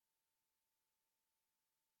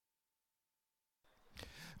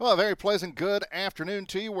Well, a very pleasant good afternoon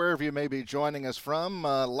to you, wherever you may be joining us from.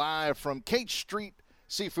 Live from Kate Street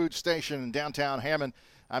Seafood Station in downtown Hammond.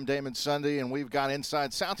 I'm Damon Sunday, and we've got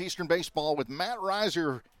Inside Southeastern Baseball with Matt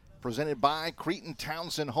Reiser, presented by Cretin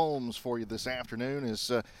Townsend Homes for you this afternoon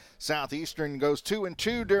as Southeastern goes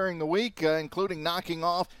 2-2 during the week, including knocking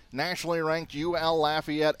off nationally ranked UL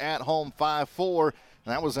Lafayette at home 5-4.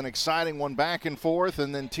 That was an exciting one back and forth,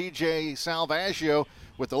 and then TJ Salvaggio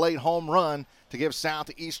with the late home run to give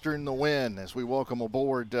Southeastern the win as we welcome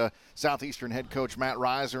aboard Southeastern head coach Matt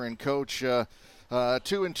Reiser and coach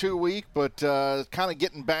 2-2 week, but kind of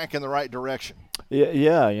getting back in the right direction.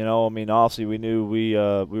 Yeah, obviously we knew we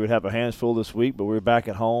would have our hands full this week, but we were back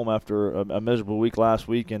at home after a miserable week last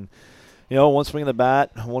week, and one swing of the bat,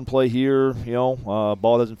 one play here,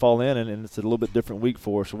 ball doesn't fall in, and it's a little bit different week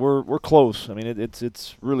for us. So we're close. I mean,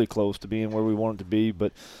 it's really close to being where we want it to be,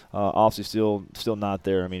 but obviously still not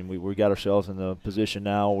there. I mean, we got ourselves in the position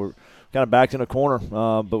now. We're kind of backed in a corner,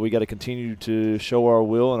 but we got to continue to show our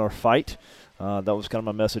will and our fight. That was kind of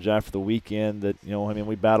my message after the weekend that,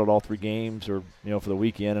 we battled all three games for the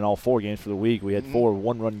weekend and all four games for the week. We had 4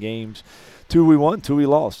 one-run games. 2 we won, 2 we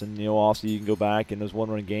lost. And, also you can go back in those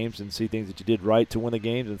one-run games and see things that you did right to win the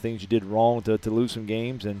games and things you did wrong to lose some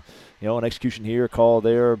games. And, an execution here, a call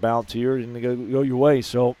there, a bounce here, and they go your way.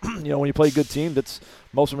 So, when you play a good team,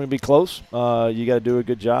 most of them going to be close. You got to do a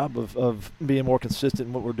good job of being more consistent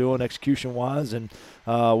in what we're doing execution-wise, and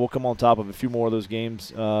we'll come on top of a few more of those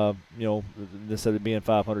games, instead of being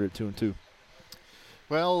 500 at 2-2.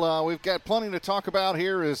 Well, we've got plenty to talk about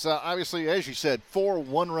here. Is obviously, as you said, 4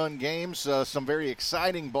 one-run games, some very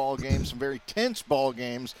exciting ball games, some very tense ball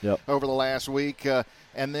games over the last week,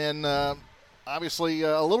 and then obviously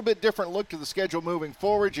a little bit different look to the schedule moving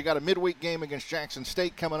forward. You got a midweek game against Jackson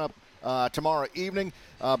State coming up tomorrow evening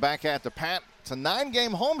back at the Pat. It's a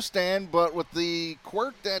 9-game homestand, but with the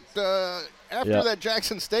quirk that after that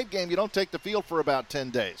Jackson State game, you don't take the field for about 10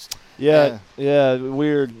 days. Yeah,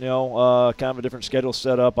 weird, kind of a different schedule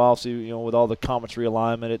set up. Obviously, with all the conference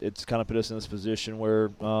realignment, it's kind of put us in this position where,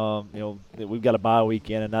 we've got a bye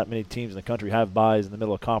weekend, and not many teams in the country have byes in the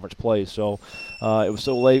middle of conference play. So it was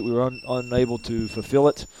so late we were unable to fulfill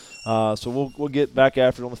it. So we'll get back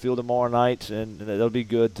after it on the field tomorrow night, and that'll be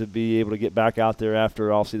good to be able to get back out there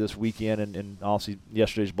after, obviously, this weekend and obviously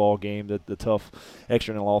yesterday's ball game, the tough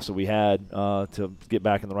extra inning loss that we had to get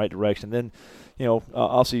back in the right direction. Then,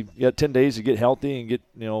 obviously, you got 10 days to get healthy and get,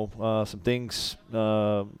 some things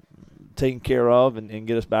taken care of and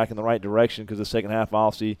get us back in the right direction, because the second half,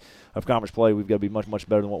 obviously, of conference play, we've got to be much, much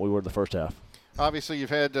better than what we were the first half. Obviously, you've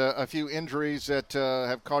had a few injuries that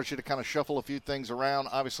have caused you to kind of shuffle a few things around.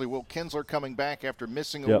 Obviously, Will Kinsler coming back after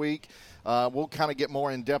missing a week. We'll kind of get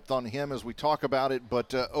more in depth on him as we talk about it.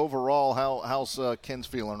 But overall, how's Kins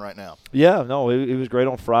feeling right now? Yeah, no, he was great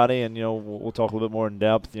on Friday, and we'll talk a little bit more in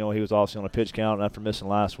depth. He was obviously on a pitch count after missing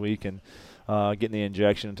last week and getting the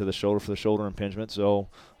injection into the shoulder for the shoulder impingement. So.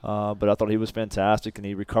 But I thought he was fantastic, and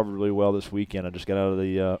he recovered really well this weekend. I just got out of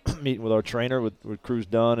the meeting with our trainer with Cruz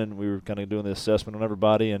Dunn, and we were kind of doing the assessment on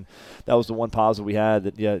everybody, and that was the one positive we had.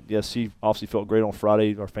 That yes, he obviously felt great on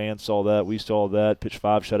Friday. Our fans saw that, we saw that. Pitched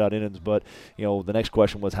 5 shutout innings, but the next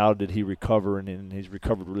question was how did he recover, and he's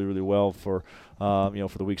recovered really, really well for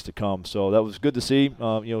for the weeks to come. So that was good to see.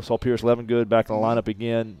 Saw Pierce Levingood back in the lineup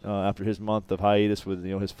again after his month of hiatus with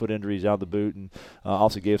his foot injuries out of the boot, and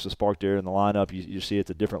also gave us a spark there in the lineup. You see it's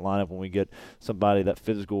a different lineup when we get somebody that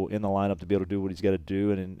physical in the lineup to be able to do what he's got to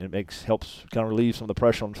do, and it helps kind of relieve some of the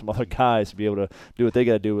pressure on some other guys to be able to do what they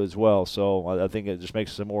got to do as well. So I think it just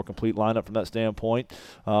makes us a more complete lineup from that standpoint.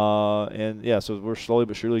 So we're slowly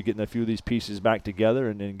but surely getting a few of these pieces back together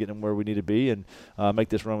and getting them where we need to be and make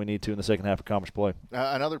this run we need to in the second half of conference play.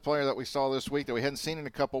 Another player that we saw this week that we hadn't seen in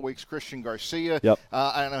a couple of weeks, Christian Garcia. Yep.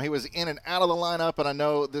 I know he was in and out of the lineup, and I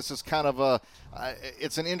know this is kind of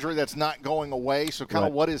it's an injury that's not going away. So kind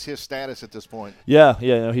of what is his status at this point? Yeah,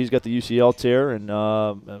 he's got the UCL tear,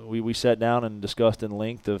 and we sat down and discussed in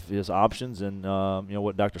length of his options and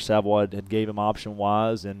what Dr. Savoy had gave him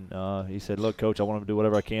option-wise, and he said, "Look, Coach, I want him to do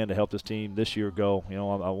whatever I can to help this team this year go.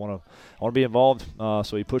 I want to be involved."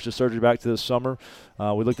 So he pushed the surgery back to this summer.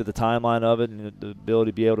 We looked at the timeline of it and the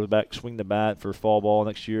ability to be able to swing the bat for fall ball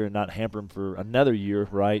next year and not hamper him for another year,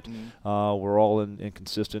 right? Mm-hmm. We're all in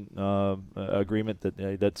consistent agreement that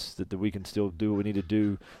that we can still do what we need to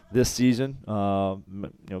do this season.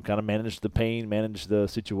 Kind of manage the pain, manage the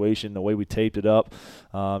situation, the way we taped it up.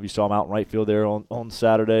 You saw him out in right field there on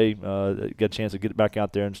Saturday. Got a chance to get back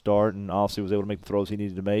out there and start, and obviously was able to make the throws he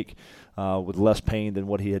needed to make with less pain than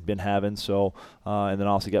what he had been having. So, and then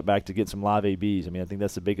also got back to get some live ABs. I mean, I think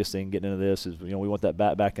that's the biggest thing getting into this is, we want that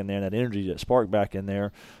bat back in there and that energy, that spark back in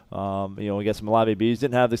there. We got some live ABs.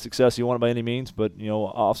 Didn't have the success you wanted by any means, but,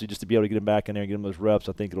 obviously just to be able to get him back in there and get him those reps,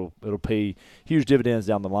 I think it'll pay huge dividends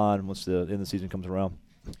down the line once the end of the season comes around.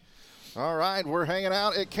 All right, we're hanging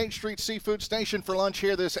out at Kate Street Seafood Station for lunch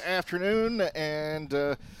here this afternoon, and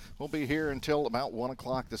we'll be here until about 1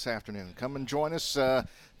 o'clock this afternoon. Come and join us.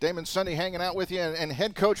 Damon Sunday hanging out with you, and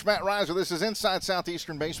head coach Matt Reiser. This is Inside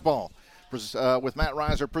Southeastern Baseball with Matt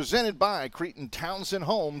Reiser, presented by Cretin Townsend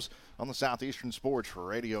Homes on the Southeastern Sports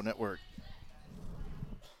Radio Network.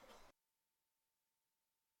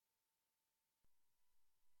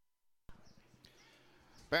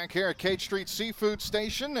 Back here at Kate Street Seafood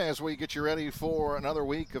Station as we get you ready for another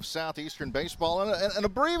week of Southeastern baseball, and an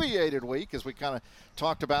abbreviated week, as we kind of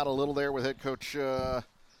talked about a little there with head coach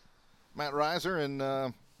Matt Reiser,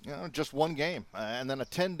 and just one game, and then a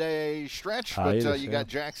 10-day stretch. But you got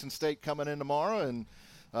Jackson State coming in tomorrow, and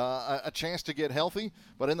a chance to get healthy.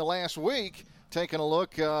 But in the last week, taking a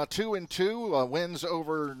look, 2-2 wins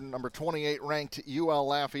over number 28 ranked UL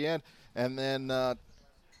Lafayette, and then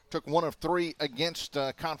took 1 of 3 against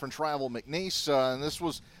conference rival McNeese. And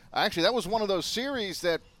that was one of those series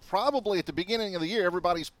that probably at the beginning of the year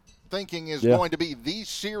everybody's thinking is going to be the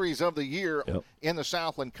series of the year in the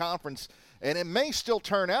Southland Conference. And it may still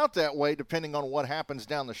turn out that way depending on what happens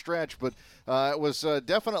down the stretch. But it was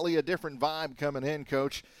definitely a different vibe coming in,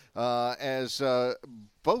 Coach, as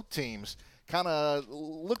both teams kind of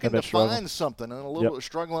looking to find something and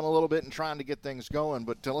struggling a little bit and trying to get things going.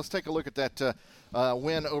 But let's take a look at that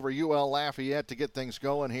win over UL Lafayette to get things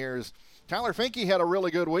going here. Is Tyler Finke had a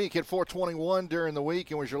really good week, hit .421 during the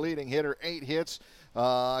week and was your leading hitter, 8 hits.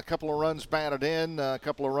 A couple of runs batted in, a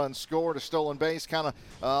couple of runs scored, a stolen base, kind of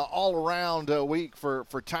all-around week for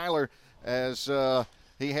Tyler, as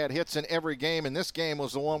he had hits in every game. And this game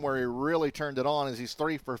was the one where he really turned it on, as he's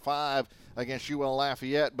 3 for 5 against UL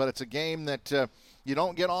Lafayette. But it's a game that you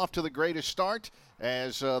don't get off to the greatest start,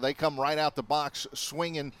 as they come right out the box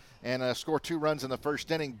swinging and score 2 runs in the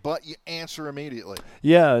first inning, but you answer immediately.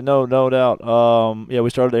 Yeah, no doubt. We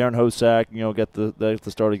started Aaron Hosack, got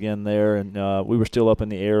the start again there, and we were still up in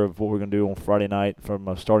the air of what we were going to do on Friday night from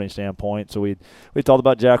a starting standpoint. So we thought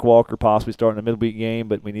about Jack Walker possibly starting a midweek game,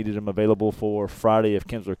 but we needed him available for Friday if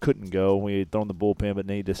Kinsler couldn't go. We had thrown the bullpen, but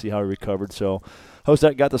needed to see how he recovered. So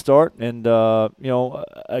Hosack got the start, and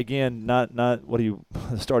again, not what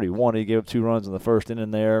the start he wanted. He gave up 2 runs in the first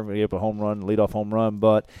inning there. He gave up a home run, leadoff home run,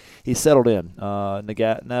 but he settled in,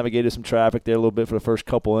 navigated some traffic there a little bit for the first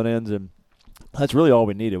couple innings, and that's really all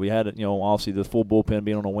we needed. We had, obviously the full bullpen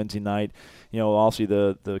being on a Wednesday night. Obviously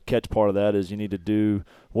the catch part of that is you need to do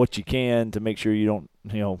what you can to make sure you don't,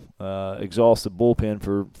 exhaust the bullpen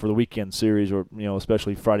for the weekend series, or,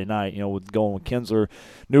 especially Friday night. With going with Kinsler,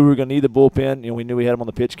 knew we were going to need the bullpen. We knew we had him on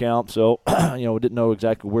the pitch count, so, we didn't know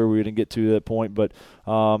exactly where we were going to get to that point. But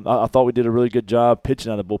I thought we did a really good job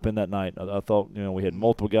pitching out of the bullpen that night. I thought, we had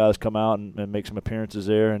multiple guys come out and make some appearances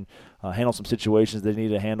there and handle some situations they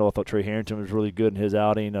needed to handle. I thought Trey Harrington was really good in his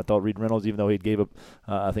outing. I thought Reed Reynolds, even though he gave up,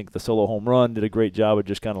 I think, the solo home run, did a great job of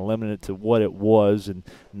just kind of limiting it to what it was and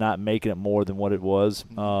not making it more than what it was.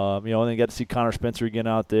 And then got to see Connor Spencer again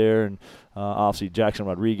out there, and obviously Jackson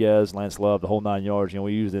Rodriguez, Lance Love, the whole 9 yards.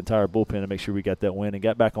 We used the entire bullpen to make sure we got that win and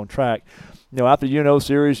got back on track. After the UNO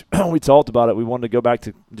series, we talked about it. We wanted to go back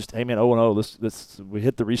to just, hey man, 0-0. We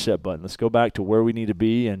hit the reset button. Let's go back to where we need to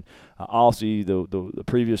be. And obviously the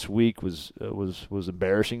previous week was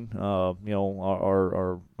embarrassing.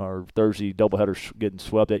 Our Thursday doubleheader getting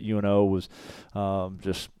swept at UNO was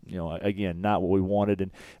just, again, not what we wanted,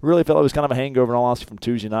 and really felt it was kind of a hangover in all honesty from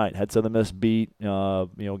Tuesday night. Had Southern Miss beat, gave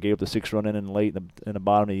up the 6-run inning late in the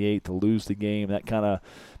bottom of the 8th to lose the game. That kind of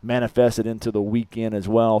manifested into the weekend as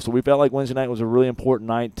well. So we felt like Wednesday night was a really important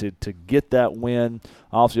night to get that win,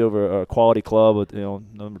 obviously over a quality club with,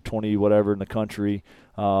 number 20 whatever in the country.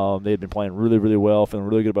 They had been playing really, really well, feeling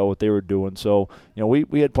really good about what they were doing. So,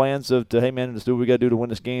 we had plans to, hey, man, let's do what we got to do to win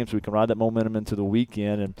this game so we can ride that momentum into the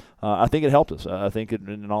weekend. And I think it helped us. I think,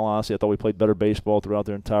 in all honesty, I thought we played better baseball throughout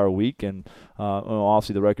the entire week. And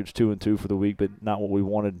obviously the record's 2-2 for the week, but not what we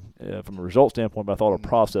wanted from a result standpoint. But I thought our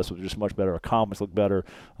process was just much better. Our comments looked better.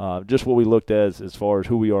 Just what we looked at as far as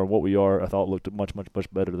who we are and what we are, I thought looked much, much,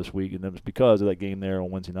 much better this week. And it was because of that game there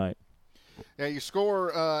on Wednesday night. Yeah, you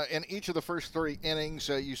score in each of the first 3 innings.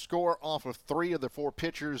 You score off of 3 of the 4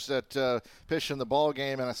 pitchers that pitched in the ball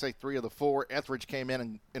game, and I say 3 of the 4. Etheridge came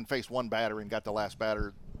in and faced 1 batter and got the last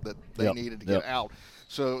batter that they needed to get out.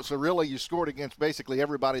 So really, you scored against basically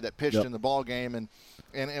everybody that pitched in the ball game, and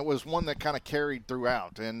it was one that kind of carried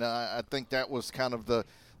throughout. And I think that was kind of the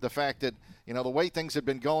fact that, the way things had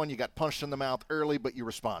been going, you got punched in the mouth early, but you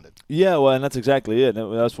responded. Yeah, well, and that's exactly it.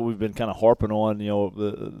 And that's what we've been kind of harping on,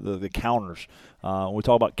 the counters. When we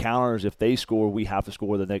talk about counters, if they score, we have to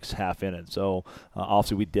score the next half inning. So,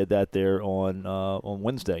 obviously, we did that there on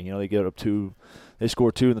Wednesday. They get up 2. They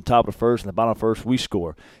score 2 in the top of the first, and the bottom of the first, we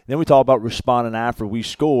score. And then we talk about responding after we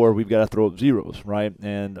score. We've got to throw up zeros, right?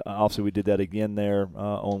 And obviously we did that again there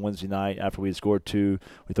on Wednesday night. After we had scored 2,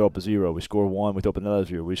 we throw up a 0. We score 1, we throw up another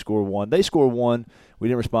 0. We score 1. They score 1. We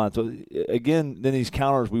didn't respond. So, again, then these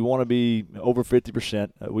counters, we want to be over 50%.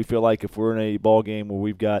 We feel like if we're in a ball game where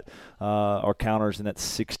we've got our counters in that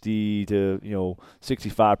 60 to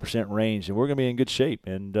 65% range, and we're going to be in good shape.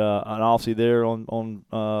 And obviously there on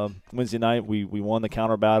Wednesday night, we won the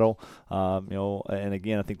counter battle. And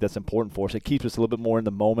again, I think that's important for us. It keeps us a little bit more in the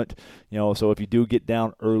moment. So if you do get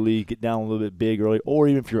down early, get down a little bit big early, or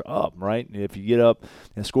even if you're up, right? If you get up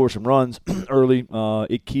and score some runs early,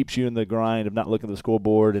 it keeps you in the grind of not looking at the scoreboard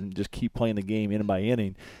and just keep playing the game inning by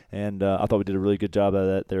inning. And I thought we did a really good job of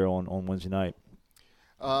that there on Wednesday night.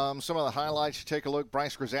 Some of the highlights, you take a look.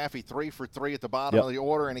 Bryce Grzafi 3 for 3 at the bottom of the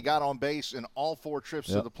order, and he got on base in all 4 trips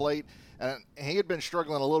to the plate. And he had been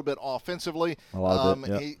struggling a little bit offensively.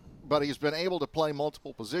 But he's been able to play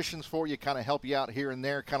multiple positions for you, kind of help you out here and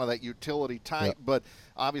there, kind of that utility type. But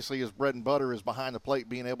obviously his bread and butter is behind the plate,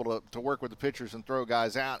 being able to work with the pitchers and throw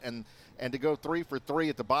guys out. And to go 3 for 3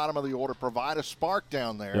 at the bottom of the order, provide a spark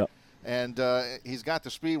down there. And he's got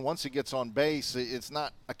the speed. Once he gets on base, it's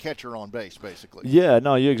not a catcher on base, basically. Yeah,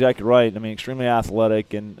 no, you're exactly right. I mean, extremely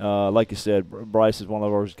athletic. And like you said, Bryce is one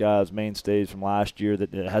of those guys, mainstays from last year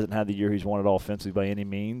that hasn't had the year he's wanted offensively by any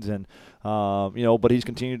means. And, but he's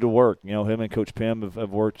continued to work. Him and Coach Pim have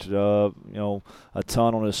worked, a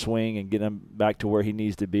ton on his swing and getting him back to where he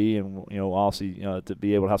needs to be. And, obviously, to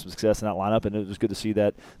be able to have some success in that lineup. And it was good to see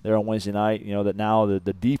that there on Wednesday night, that now the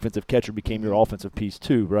defensive catcher became your offensive piece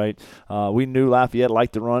too, right? We knew Lafayette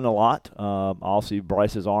liked to run a lot. Obviously,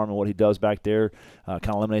 Bryce's arm and what he does back there kind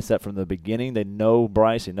of eliminates that from the beginning. They know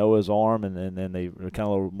Bryce, they know his arm, and then they were kind of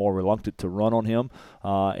a little more reluctant to run on him.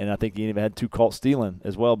 And I think he even had 2 caught stealing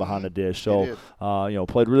as well behind the dish. So,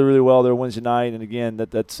 played really, really well there Wednesday night. And again,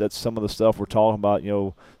 that's some of the stuff we're talking about.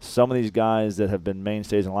 Some of these guys that have been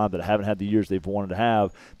mainstays in the lineup that haven't had the years they've wanted to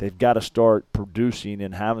have, they've got to start producing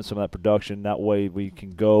and having some of that production. That way we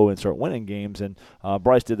can go and start winning games. And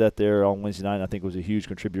Bryce did that there on Wednesday night, and I think was a huge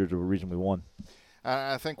contributor to the reason we won.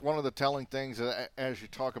 I think one of the telling things, as you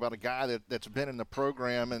talk about a guy that's been in the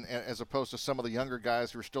program, and as opposed to some of the younger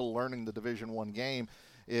guys who are still learning the Division I game,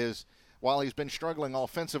 is while he's been struggling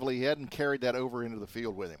offensively, he hadn't carried that over into the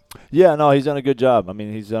field with him. Yeah, no, he's done a good job. I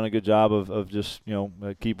mean, he's done a good job of just,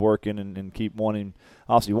 keep working and keep wanting,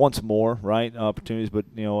 obviously wants more, right, opportunities. But,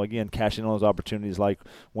 again, cashing on those opportunities like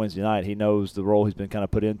Wednesday night. He knows the role he's been kind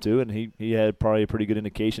of put into, and he had probably a pretty good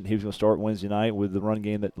indication he was going to start Wednesday night with the run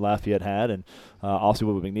game that Lafayette had, and also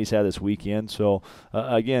what McNeese had this weekend. So,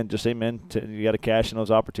 again, just amen. You got to cash in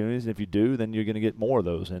those opportunities, and if you do, then you're going to get more of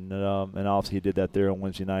those. And obviously he did that there on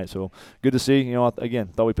Wednesday night. So, good to see. Again,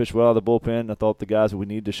 thought we pitched well out of the bullpen. I thought the guys that we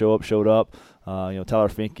needed to show up showed up. Tyler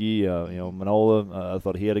Finke, Manola, I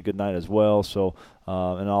thought he had a good night as well. So,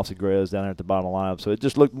 and obviously Grez down there at the bottom of the lineup. So it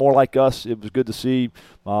just looked more like us. It was good to see.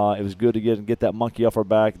 It was good to get that monkey off our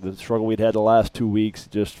back. The struggle we'd had the last 2 weeks,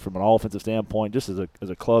 just from an offensive standpoint, just as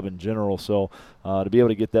a club in general. So to be able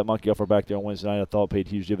to get that monkey off our back there on Wednesday night, I thought paid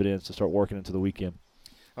huge dividends to start working into the weekend.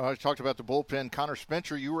 I talked about the bullpen. Connor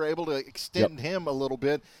Spencer, you were able to extend him a little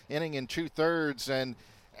bit, inning in 2/3,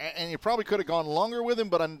 and you probably could have gone longer with him,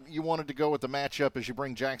 but you wanted to go with the matchup as you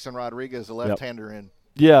bring Jackson Rodriguez, a left-hander, in.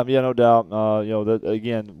 Yeah, no doubt.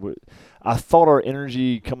 I thought our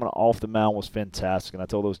energy coming off the mound was fantastic, and I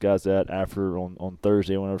told those guys that after on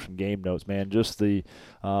Thursday when I was from game notes, man. Just the,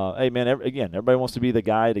 hey, man, everybody wants to be the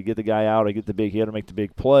guy to get the guy out or get the big hit or make the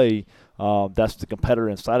big play. That's the competitor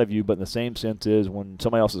inside of you, but in the same sense is when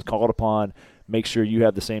somebody else is called upon, make sure you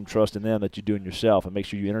have the same trust in them that you do in yourself, and make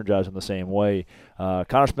sure you energize them the same way.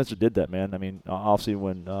 Connor Spencer did that, man. I mean, obviously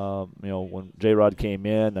when when J-Rod came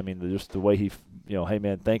in, I mean, just the way he, hey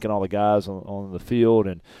man, thanking all the guys on the field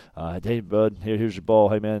and hey bud, here's your ball.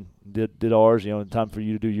 Hey man, did ours. Time for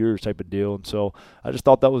you to do yours type of deal. And so I just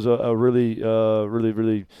thought that was a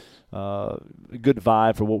really good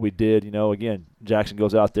vibe for what we did. Again, Jackson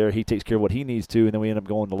goes out there, he takes care of what he needs to, and then we end up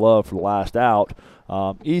going to Love for the last out.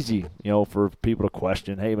 Easy, for people to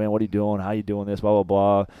question, hey, man, what are you doing? How you doing this? Blah,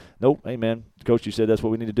 blah, blah. Nope. Hey, man, Coach, you said that's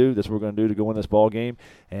what we need to do. That's what we're going to do to go win this ball game.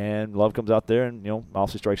 And Love comes out there and,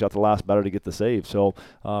 obviously strikes out the last batter to get the save. So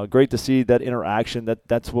great to see that interaction.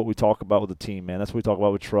 That's what we talk about with the team, man. That's what we talk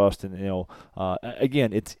about with trust. And,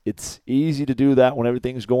 again, it's easy to do that when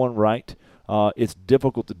everything's going right. It's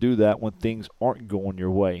difficult to do that when things aren't going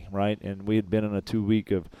your way, right? And we had been in a 2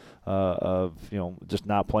 week of just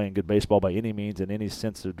not playing good baseball by any means in any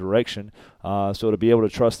sense of direction. So to be able to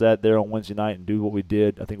trust that there on Wednesday night and do what we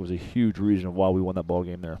did, I think was a huge reason of why we won that ball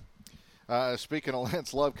game there. Speaking of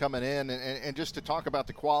Lance Love coming in, and just to talk about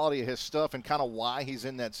the quality of his stuff and kind of why he's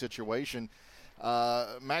in that situation,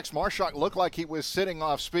 Max Marshak looked like he was sitting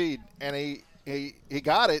off speed, and he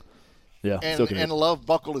got it. Yeah, and Love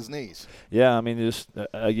buckled his knees. Yeah, I mean, just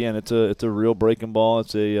again, it's a real breaking ball.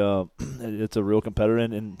 It's a real competitor,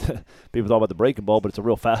 and people talk about the breaking ball, but it's a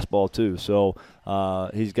real fastball too. So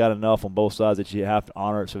he's got enough on both sides that you have to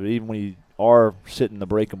honor it. So even when you are sitting the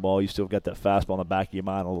breaking ball, you still got that fastball in the back of your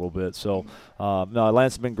mind a little bit. So no,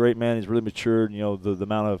 Lance has been great, man. He's really matured. The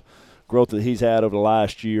amount of growth that he's had over the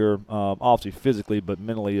last year, obviously physically but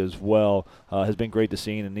mentally as well, has been great to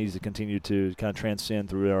see and needs to continue to kind of transcend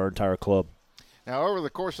through our entire club. Now, over the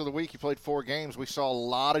course of the week, he played 4 games. We saw a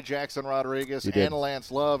lot of Jackson Rodriguez and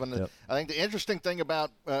Lance Love. And I think the interesting thing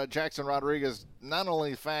about Jackson Rodriguez, not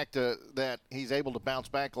only the fact that he's able to bounce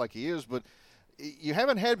back like he is, but you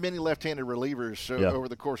haven't had many left-handed relievers over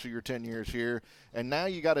the course of your 10 years here. And now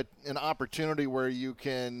you got an opportunity where you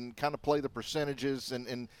can kind of play the percentages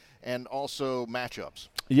and also matchups.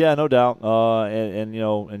 Yeah, no doubt.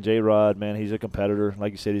 And J-Rod, man, he's a competitor.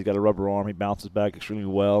 Like you said, he's got a rubber arm. He bounces back extremely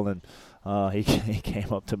well, and he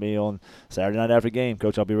came up to me on Saturday night after the game.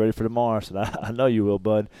 Coach, I'll be ready for tomorrow. I said, I know you will,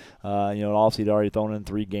 bud. Obviously he'd already thrown in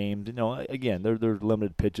 3 games. Again, they're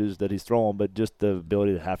limited pitches that he's throwing, but just the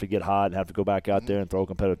ability to have to get hot and have to go back out there and throw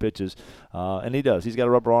competitive pitches. And he does. He's got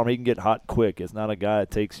a rubber arm. He can get hot quick. It's not a guy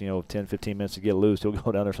that takes, 10, 15 minutes to get loose. He'll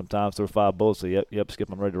go down there sometimes, throw 5 bullets, say, yep,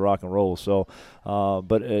 Skip, I'm ready to rock and roll. So,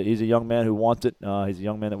 but he's a young man who wants it. He's a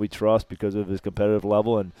young man that we trust because of his competitive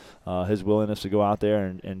level and his willingness to go out there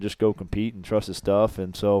and just go compete and trust his stuff.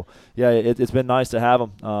 And so, yeah, it's been nice to have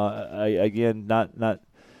him.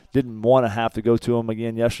 Didn't want to have to go to him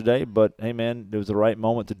again yesterday, but hey, man, it was the right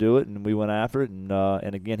moment to do it, and we went after it.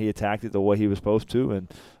 And again, he attacked it the way he was supposed to, and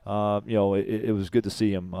it was good to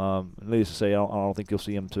see him. Needless to say, I don't think you'll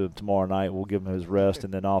see him tomorrow night. We'll give him his rest,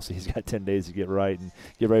 and then obviously he's got 10 days to get right and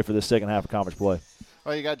get ready for the second half of conference play.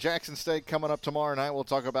 Well, you got Jackson State coming up tomorrow night. We'll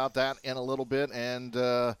talk about that in a little bit, and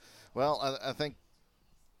I think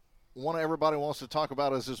one everybody wants to talk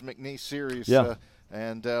about is this McNeese series. Yeah.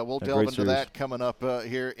 And we'll delve into that coming up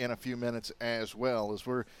here in a few minutes as well. As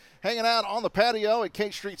we're hanging out on the patio at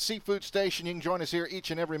Cate Street Seafood Station, you can join us here each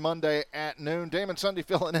and every Monday at noon. Damon Sunday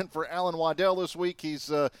filling in for Alan Waddell this week. He's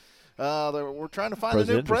we're trying to find a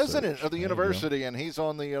new president of the university, and he's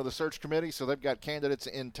on the search committee. So they've got candidates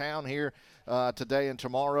in town here today and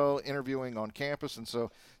tomorrow interviewing on campus, and so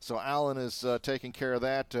Alan is taking care of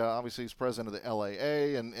that. Obviously, he's president of the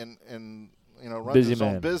LAA and runs busy his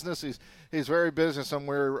man. own business. He's very busy, and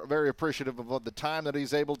we're very appreciative of the time that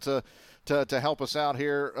he's able to help us out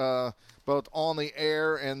here, both on the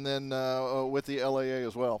air and then with the LAA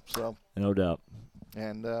as well. So no doubt.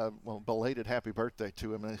 And belated happy birthday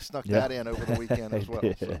to him, and he snuck that in over the weekend as well.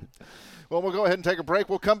 So. Well, we'll go ahead and take a break.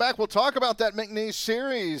 We'll come back. We'll talk about that McNeese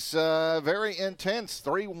series. Very intense,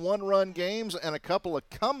 3 one-run games and a couple of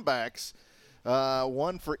comebacks.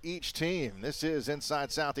 One for each team. This is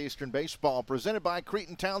Inside Southeastern Baseball, presented by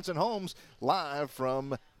Cretin Townsend Homes, live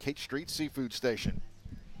from Cate Street Seafood Station.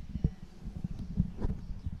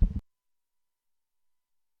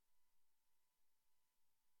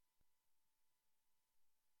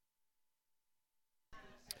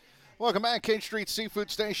 Welcome back, Cate Street Seafood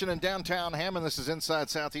Station in downtown Hammond. This is Inside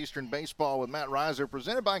Southeastern Baseball with Matt Reiser,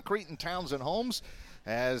 presented by Cretin Townsend Homes,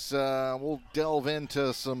 as we'll delve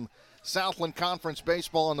into some Southland Conference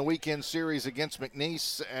baseball in the weekend series against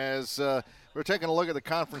McNeese, as we're taking a look at the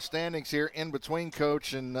conference standings here in between,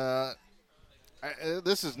 Coach, and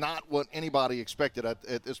this is not what anybody expected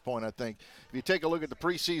at this point, I think. If you take a look at the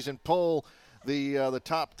preseason poll, the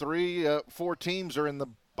top 4 teams are in the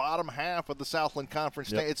bottom half of the Southland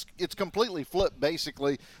Conference. Yep. It's completely flipped,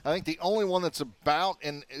 basically. I think the only one that's about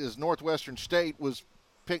is Northwestern State was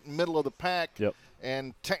picked middle of the pack. Yep.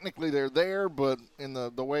 And technically they're there, but in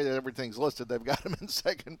the way that everything's listed, they've got them in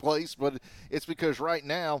second place. But it's because right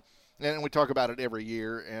now, and we talk about it every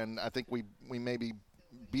year, and I think we maybe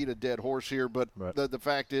beat a dead horse here, but right. the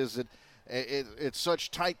fact is that it's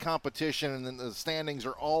such tight competition, and then the standings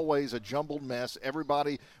are always a jumbled mess.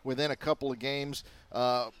 Everybody within a couple of games.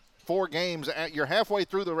 4 games, you're halfway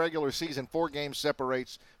through the regular season. 4 games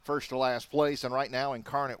separates first to last place, and right now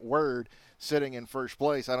Incarnate Word sitting in first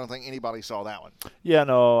place. I don't think anybody saw that one. Yeah,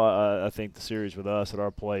 no, I think the series with us at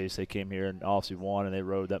our place, they came here and obviously won, and they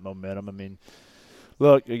rode that momentum. I mean,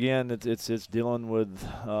 look, again, it's dealing with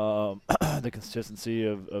the consistency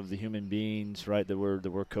of the human beings, right, that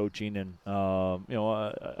we're coaching, and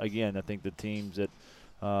again, I think the teams that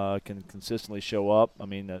can consistently show up, I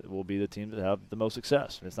mean, that will be the teams that have the most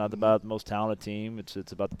success. It's not about the most talented team.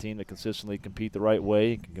 It's about the team that consistently compete the right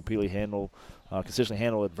way, can consistently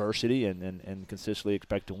handle adversity, and consistently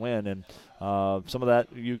expect to win. And some of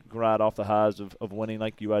that you can ride off the highs of winning,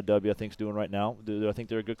 like UIW I think is doing right now. Do I think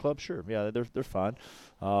they're a good club? Sure. Yeah, they're fine.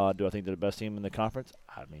 Do I think they're the best team in the conference?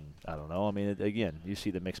 I mean, I don't know. I mean, again, you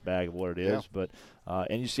see the mixed bag of what it is, but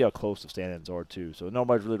and you see how close the standings are too. So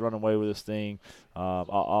nobody's really running away with this thing.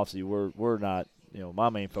 Obviously, we're not. My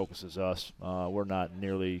main focus is us. We're not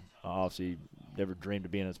nearly obviously never dreamed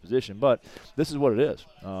of being in this position, but this is what it is,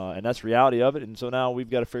 and that's the reality of it. And so now we've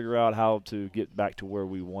got to figure out how to get back to where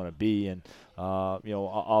we want to be. And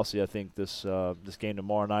obviously, I think this game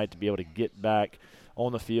tomorrow night, to be able to get back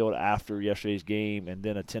on the field after yesterday's game and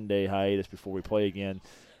then a 10-day hiatus before we play again.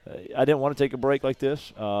 I didn't want to take a break like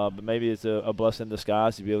this, but maybe it's a blessing in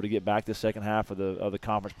disguise to be able to get back the second half of the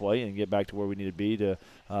conference play and get back to where we need to be to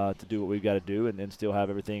do what we've got to do and still have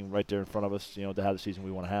everything right there in front of us, to have the season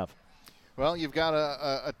we want to have. Well, you've got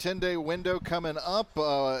a 10-day window coming up.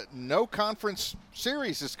 No conference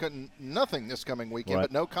series nothing this coming weekend, right.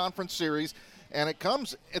 But no conference series. And it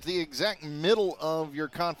comes at the exact middle of your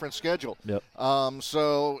conference schedule. Yep.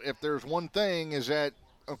 So if there's one thing is that,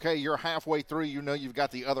 okay, you're halfway through, you've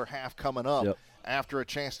got the other half coming up. Yep. After a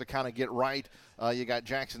chance to kind of get right. You got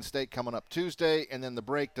Jackson State coming up Tuesday, and then the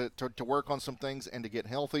break to work on some things and to get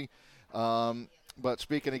healthy. But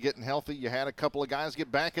speaking of getting healthy, you had a couple of guys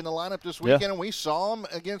get back in the lineup this weekend, and we saw them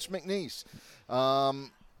against McNeese.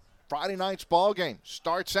 Friday night's ball game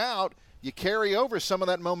starts out. You carry over some of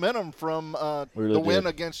that momentum from the win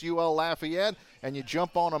against UL Lafayette, and you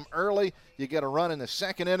jump on them early. You get a run in the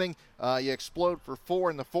second inning. You explode for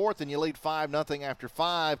 4 in the fourth, and you lead 5-0 after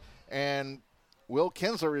 5. And Will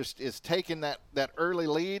Kinsler is taking that early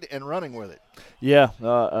lead and running with it. Yeah,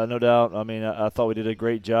 no doubt. I mean, I thought we did a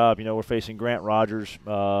great job. We're facing Grant Rogers,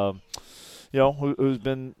 who's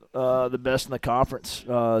been the best in the conference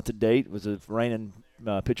to date. Was a reigning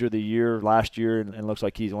pitcher of the year last year, and looks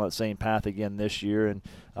like he's on that same path again this year, and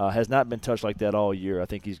has not been touched like that all year. I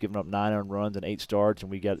think he's given up 9 earned runs and 8 starts,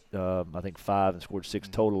 and we got I think 5 and scored 6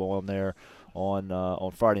 total on there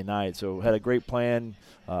on Friday night. So had a great plan,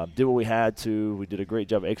 did what we had to. We did a great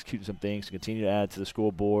job of executing some things to continue to add to the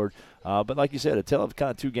scoreboard. But like you said, a tale of kind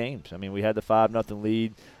of 2 games. I mean, we had the 5-0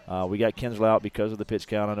 lead. We got Kinsler out because of the pitch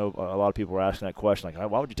count. I know a lot of people were asking that question, like,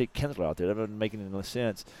 why would you take Kinsler out there? That doesn't make any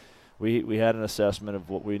sense. We had an assessment of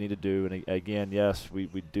what we need to do, and again, yes, we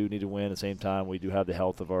do need to win. At the same time, we do have the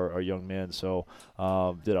health of our young men. So,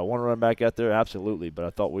 did I want to run back out there? Absolutely, but I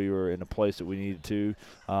thought we were in a place that we needed to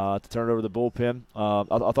turn it over the bullpen.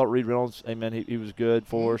 I thought Reed Reynolds, he was good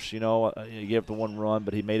for us. He gave up the 1 run,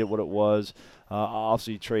 but he made it what it was.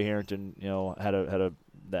 Obviously, Trey Harrington, had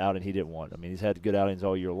the outing he didn't want. I mean, he's had good outings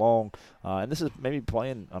all year long. And this is maybe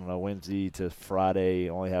playing, Wednesday to Friday,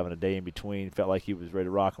 only having a day in between. Felt like he was ready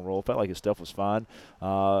to rock and roll. Felt like his stuff was fine.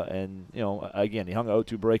 And, again, he hung an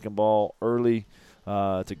 0-2 breaking ball early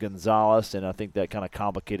to Gonzalez, and I think that kind of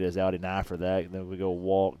complicated his outing after that. And then we go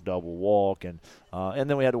walk, double walk, and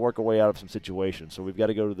then we had to work our way out of some situations. So we've got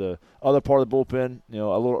to go to the other part of the bullpen, a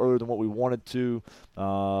little earlier than what we wanted to.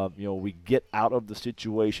 We get out of the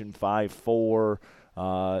situation 5-4.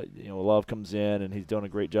 Love comes in, and he's done a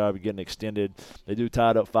great job of getting extended. They do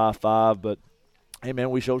tie it up 5-5, but hey, man,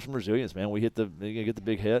 we showed some resilience, man. We get the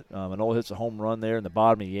big hit. Manola hits a home run there in the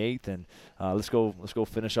bottom of the 8th, and let's go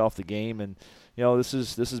finish off the game. And this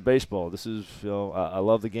is baseball. This is I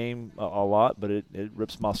love the game a lot, but it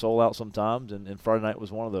rips my soul out sometimes. And Friday night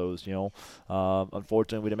was one of those.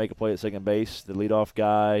 Unfortunately, we didn't make a play at second base. The leadoff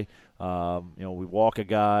guy, we walk a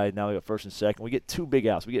guy. Now we got first and second. We get 2 big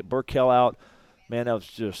outs. We get Burkell out. Man, that was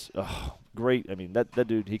just great. I mean, that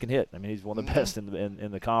dude, he can hit. I mean, he's one of the best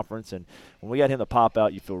in the conference. And when we got him to pop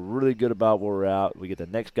out, you feel really good about where we're at. We get the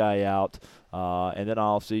next guy out. And then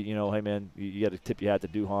obviously, hey, man, you got to tip your hat to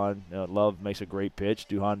Duhan. Love makes a great pitch.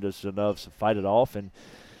 Duhan does enough to fight it off. And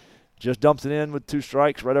just dumps it in with 2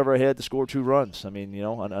 strikes right over our head to score 2 runs. I mean,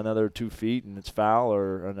 another 2 feet and it's foul,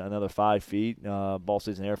 or another 5 feet. Ball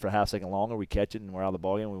stays in the air for a half second longer. We catch it and we're out of the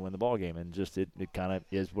ball game. We win the ball game, and just it kind of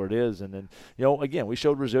is what it is. And then again, we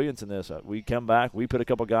showed resilience in this. We come back. We put a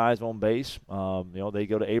couple guys on base. They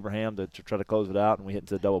go to Abraham to try to close it out, and we hit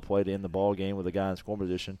into the double play to end the ball game with a guy in scoring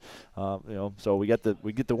position. So we get the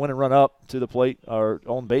win and run up to the plate or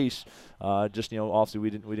on base. Obviously we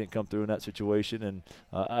didn't come through in that situation, and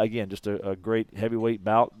again, just a great heavyweight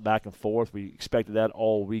bout back and forth. We expected that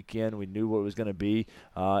all weekend. We knew what it was going to be,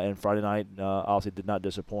 and Friday night obviously did not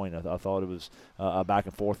disappoint. I thought it was a back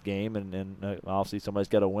and forth game, and obviously somebody's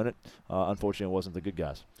got to win it. Unfortunately, it wasn't the good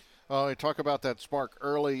guys. We talk about that spark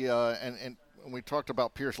early, and we talked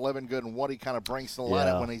about Pierce Levengood and what he kind of brings to the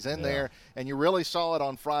lineup when he's in there, and you really saw it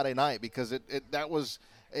on Friday night, because it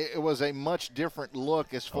was a much different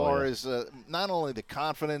look as far as not only the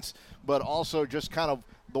confidence, but also just kind of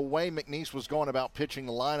the way McNeese was going about pitching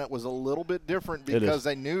the lineup was a little bit different, because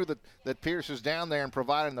they knew that Pierce is down there and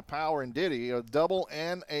providing the power, and did he? A double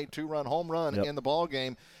and a 2-run home run in the ball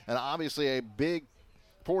game, and obviously a big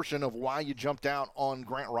portion of why you jumped out on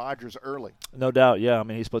Grant Rogers early. No doubt, yeah. I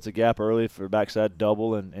mean, he splits a gap early for a backside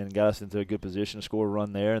double and got us into a good position to score a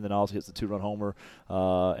run there, and then also hits the 2-run homer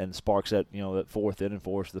and sparks that fourth inning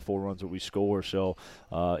for us, the 4 runs that we score. So,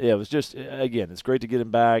 it was just, again, it's great to get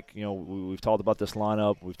him back. We've talked about this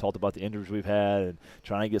lineup. We've talked about the injuries we've had and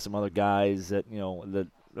trying to get some other guys that, that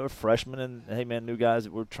they're freshmen and, hey, man, new guys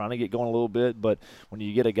that we're trying to get going a little bit. But when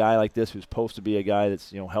you get a guy like this who's supposed to be a guy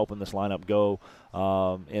that's, helping this lineup go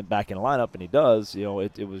and back in the lineup, and he does,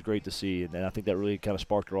 it was great to see. And I think that really kind of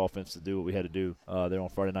sparked our offense to do what we had to do there on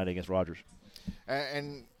Friday night against Rogers.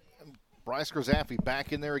 And Bryce Grozaffi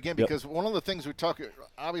back in there again, because one of the things we talk,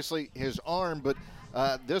 obviously his arm, but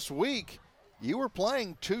this week you were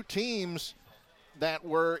playing 2 teams that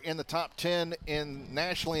were in the top 10 in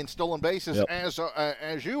nationally in stolen bases,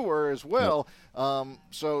 as you were as well.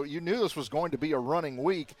 So you knew this was going to be a running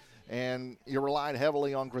week, and you relied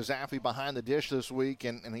heavily on Grozaffi behind the dish this week,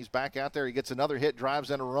 and he's back out there. He gets another hit,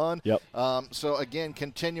 drives in a run. So, again,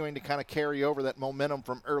 continuing to kind of carry over that momentum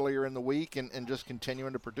from earlier in the week and just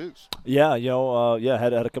continuing to produce.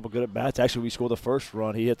 Had a couple good at-bats. Actually, we scored the first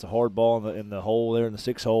run. He hits a hard ball in the hole there in the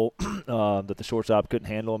 6th hole that the shortstop couldn't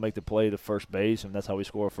handle and make the play to first base, and that's how we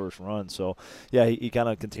score our first run. So, he kind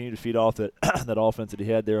of continued to feed off that offense that he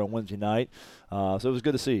had there on Wednesday night. So it was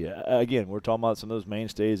good to see. Again, we're talking about some of those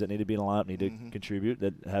mainstays that need to be in the lineup, need to contribute,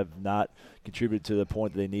 that have not contributed to the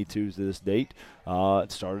point that they need to this date.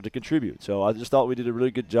 It started to contribute. So I just thought we did a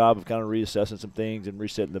really good job of kind of reassessing some things and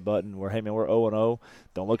resetting the button where, hey, man, we're 0-0.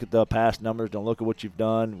 Don't look at the past numbers. Don't look at what you've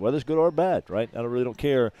done, whether it's good or bad, right? I really don't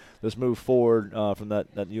care. Let's move forward from that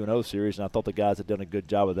UNO series, and I thought the guys had done a good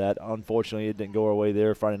job of that. Unfortunately, it didn't go our way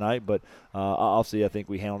there Friday night, but obviously I think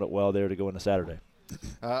we handled it well there to go into Saturday.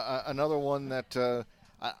 Another one that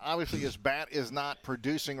obviously his bat is not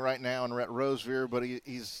producing right now in Rhett Roseveare, but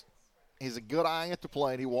he's a good eye at the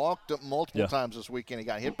plate. He walked up multiple times this weekend. He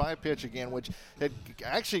got hit by a pitch again, which had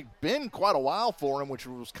actually been quite a while for him, which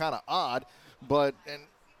was kind of odd. But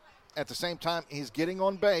at the same time, he's getting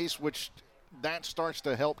on base, which that starts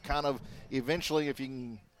to help kind of eventually, if you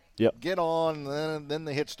can get on, then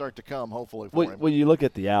the hits start to come, hopefully, for him. Well, you look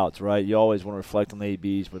at the outs, right? You always want to reflect on the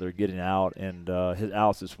ABs where they're getting out, and his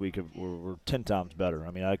outs this week were 10 times better.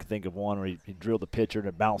 I mean, I could think of one where he drilled the pitcher and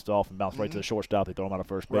it bounced off and bounced right to the shortstop. They throw him out of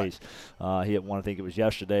first base. He hit one, I think it was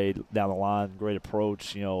yesterday, down the line, great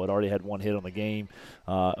approach. Had already had one hit on the game.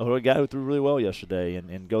 A guy who threw really well yesterday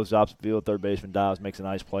and goes opposite field, third baseman dives, makes a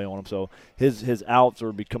nice play on him. So his outs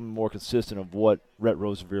are becoming more consistent of what Rhett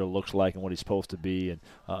Roseveare looks like and what he's supposed to be,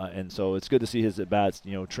 and so it's good to see his at-bats,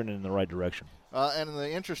 trending in the right direction. And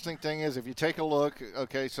the interesting thing is, if you take a look,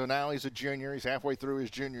 okay, so now he's a junior. He's halfway through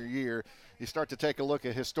his junior year. You start to take a look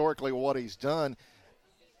at historically what he's done.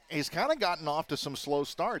 He's kind of gotten off to some slow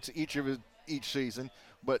starts each season,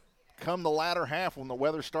 but come the latter half when the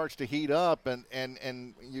weather starts to heat up and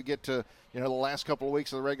you get to the last couple of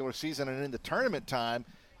weeks of the regular season and into tournament time,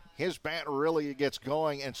 his bat really gets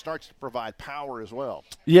going and starts to provide power as well.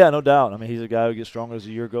 Yeah, no doubt. I mean, he's a guy who gets stronger as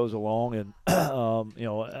the year goes along, and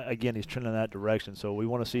again, he's trending in that direction. So we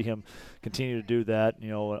want to see him continue to do that,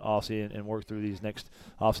 obviously, and work through these next,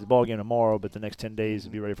 obviously, the ball game tomorrow, but the next 10 days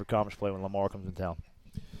to be ready for conference play when Lamar comes in town.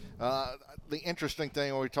 The interesting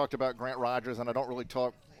thing when we talked about Grant Rogers, and I don't really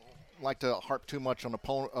like to harp too much on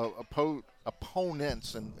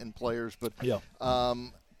opponents and players, but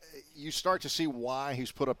you start to see why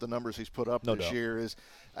he's put up the numbers he's put up this year is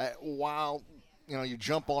while you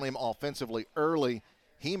jump on him offensively early,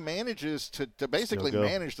 he manages to basically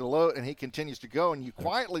manage the load, and he continues to go. And you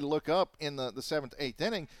quietly look up in the 7th, 8th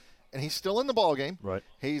inning, and he's still in the ball game. Right.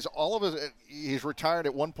 He's retired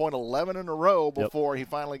at one point 11 in a row before he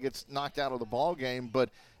finally gets knocked out of the ball game. But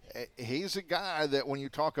he's a guy that when you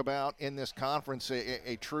talk about in this conference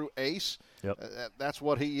a true ace, that's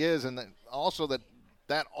what he is. And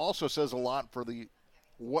that also says a lot for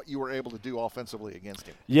what you were able to do offensively against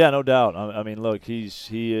him. Yeah, no doubt. I mean, look, he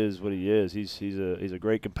is what he is. He's a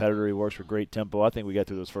great competitor. He works for great tempo. I think we got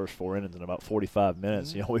through those first 4 innings in about 45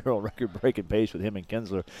 minutes. Mm-hmm. We were on record-breaking pace with him and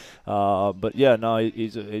Kinsler. But yeah, no,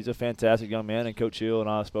 he's a fantastic young man. And Coach Hill and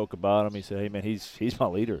I spoke about him. He said, "Hey man, he's my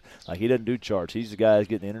leader. Like, he doesn't do charts. He's the guy that's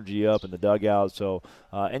getting energy up in the dugout." So,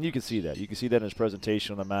 and you can see that. You can see that in his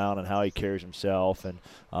presentation on the mound and how he carries himself. And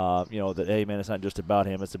that, hey man, it's not just about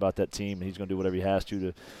him. It's about that team. And he's going to do whatever he has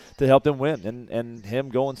to help them win. And him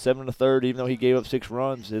going 7 1/3, even though he gave up 6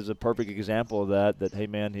 runs, is a perfect example of that. That, hey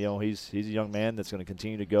man, he's a young man that's going to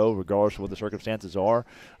continue to go regardless of what the circumstances are.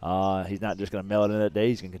 He's not just going to mail it in that day.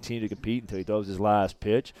 He's going to continue to compete until he throws his last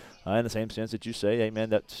pitch. In the same sense that you say, hey man,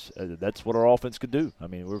 that's what our offense could do. I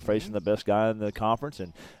mean, we're facing the best guy in the conference,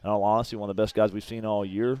 and in all honesty, one of the best guys we've seen all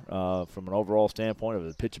year from an overall standpoint of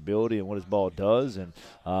the pitchability and what his ball does. And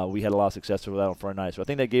we had a lot of success with that on Friday night. So I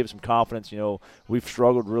think that gave us some confidence. We've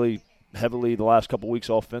struggled really heavily the last couple of weeks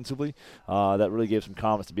offensively. That really gave some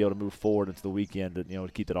confidence to be able to move forward into the weekend to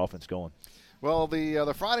keep that offense going. Well,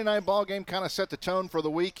 the Friday night ball game kind of set the tone for the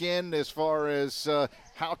weekend as far as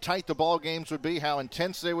how tight the ball games would be, how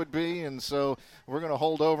intense they would be, and so we're going to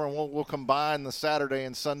hold over and we'll combine the Saturday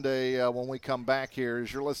and Sunday when we come back here.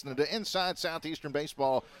 As you're listening to Inside Southeastern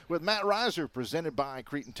Baseball with Matt Reiser, presented by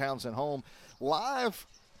Cretin Townsend Home, live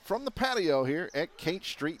from the patio here at Kate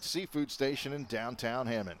Street Seafood Station in downtown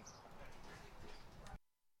Hammond.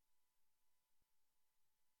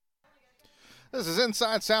 This is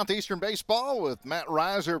Inside Southeastern Baseball with Matt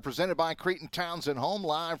Reiser, presented by Cretin Townsend Home,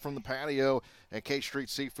 live from the patio at K Street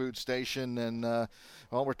Seafood Station. And,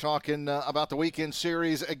 we're talking about the weekend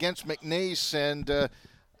series against McNeese. And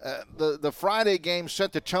the Friday game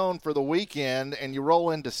set the tone for the weekend, and you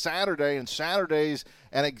roll into Saturday, and Saturday's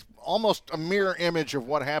almost a mirror image of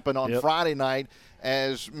what happened on Friday night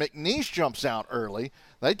as McNeese jumps out early.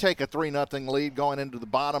 They take a 3-0 lead going into the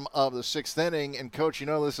bottom of the 6th inning. And, Coach,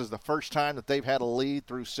 this is the first time that they've had a lead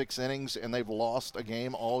through 6 innings, and they've lost a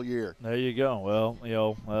game all year. There you go.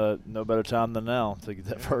 Well, no better time than now to get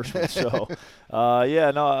that first one. So,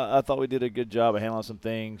 I thought we did a good job of handling some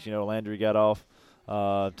things. Landry got off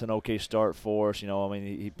to an okay start for us.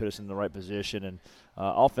 He put us in the right position. And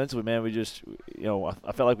offensively, man, we just,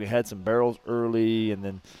 I felt like we had some barrels early, and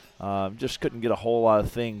then just couldn't get a whole lot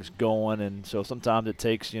of things going. And so sometimes it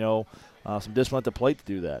takes, some discipline at the plate to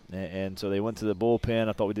do that. And so they went to the bullpen.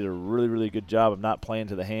 I thought we did a really, really good job of not playing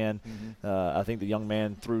to the hand. Mm-hmm. I think the young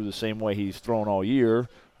man threw the same way he's thrown all year.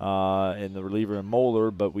 In the reliever and Moeller,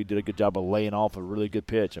 but we did a good job of laying off a really good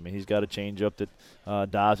pitch. He's got a changeup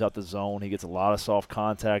that dives out the zone. He gets a lot of soft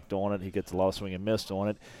contact on it. He gets a lot of swing and miss on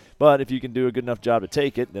it. But if you can do a good enough job to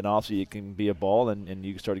take it, then obviously it can be a ball, and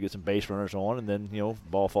you can start to get some base runners on, and then,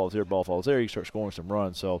 ball falls here, you start scoring some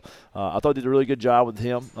runs. So I thought we did a really good job with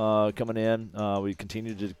him coming in. We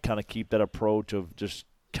continued to kind of keep that approach of just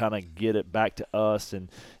kind of get it back to us and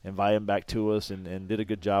invite him back to us, and did a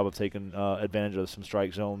good job of taking advantage of some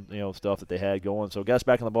strike zone stuff that they had going. So got us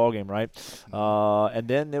back in the ball game, right? And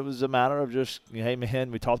then it was a matter of just, hey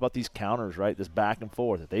man, we talked about these counters, right? This back and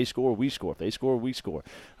forth. If they score, we score. If they score, we score.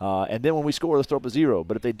 And then when we score, let's throw up a 0.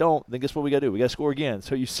 But if they don't, then guess what we got to do? We got to score again.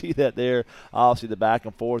 So you see that there. Obviously the back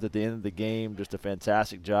and forth at the end of the game, just a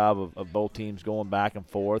fantastic job of both teams going back and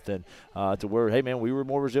forth, and to where, hey man, we were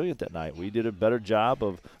more resilient that night. We did a better job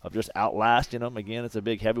of just outlasting them. Again, it's a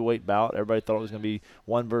big heavyweight bout. Everybody thought it was going to be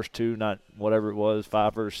 1 versus 2, not whatever it was,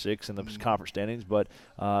 5 versus 6 in the conference standings. But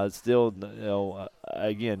still,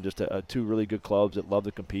 again, just 2 really good clubs that love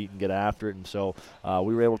to compete and get after it. And so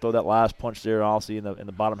we were able to throw that last punch there, obviously, in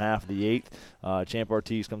the bottom half of the 8th. Champ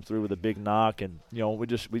Ortiz comes through with a big knock, and we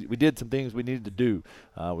did some things we needed to do.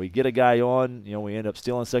 We get a guy on, we end up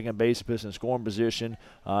stealing second base, puts in scoring position,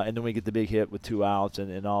 and then we get the big hit with 2 outs,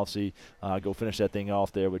 and obviously go finish that thing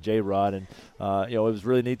off there with J-Rod. And it was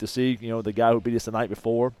really neat to see the guy who beat us the night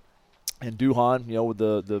before. And Duhan, with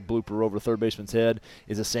the blooper over the third baseman's head,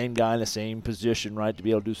 is the same guy in the same position, right, to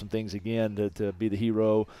be able to do some things again, to be the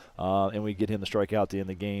hero, and we get him to strike out at the end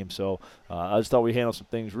of the game. So I just thought we handled some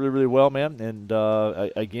things really, really well, man. And,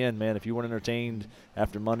 again, man, if you weren't entertained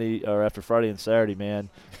after Monday or after Friday and Saturday, man,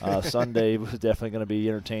 Sunday was definitely going to be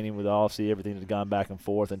entertaining with, obviously, everything that's gone back and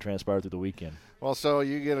forth and transpired through the weekend. Well, so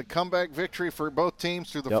you get a comeback victory for both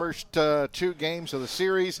teams through the first 2 games of the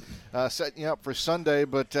series, setting you up for Sunday.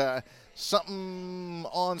 But something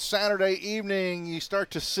on Saturday evening, you start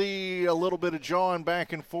to see a little bit of jawing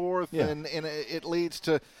back and forth, and it leads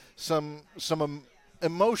to some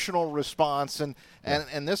emotional response. And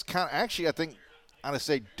this kind of, actually, I think,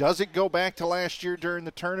 say, does it go back to last year during the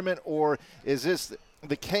tournament, or is this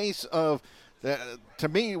the case of, to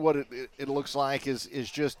me, what it looks like is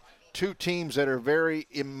just – 2 teams that are very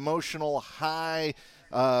emotional,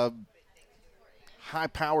 high-power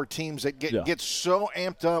teams that get so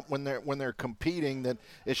amped up when they're competing that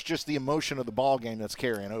it's just the emotion of the ball game that's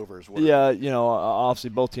carrying over as well. Yeah,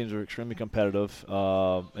 obviously both teams are extremely competitive.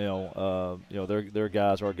 Their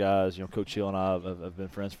guys, our guys. Coach Hill and I have been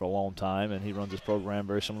friends for a long time, and he runs this program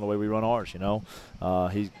very similar to the way we run ours. He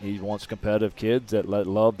wants competitive kids that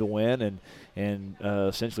love to win and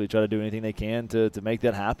essentially try to do anything they can to make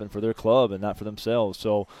that happen for their club and not for themselves.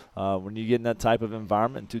 So when you get in that type of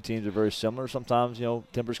environment and 2 teams are very similar, sometimes,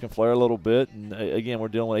 tempers can flare a little bit. And, again, we're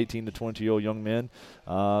dealing with 18 to 22-year-old young men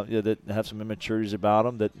that have some immaturities about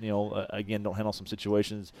them that, again, don't handle some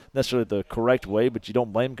situations necessarily the correct way, but you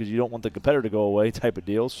don't blame them because you don't want the competitor to go away type of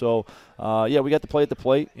deal. So, we got to play at the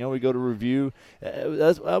plate. We go to review.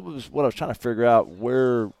 That was what I was trying to figure out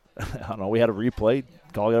where – I don't know, we had a replay,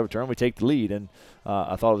 call it a return, we take the lead, and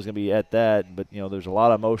I thought it was going to be at that, but there's a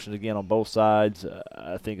lot of emotions again on both sides.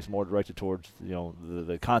 I think it's more directed towards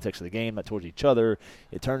the context of the game, not towards each other.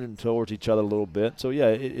 It turned into towards each other a little bit, so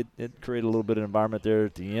it created a little bit of environment there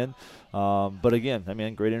at the end. But again,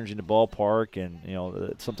 great energy in the ballpark,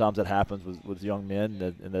 and sometimes that happens with young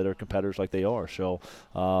men that are competitors like they are. So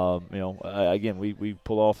again, we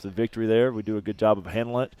pull off the victory there. We do a good job of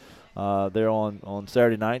handling it. There on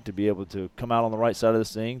Saturday night to be able to come out on the right side of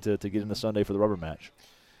this thing to get into Sunday for the rubber match.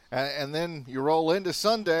 And then you roll into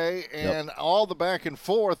Sunday and all the back and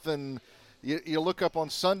forth, and you look up on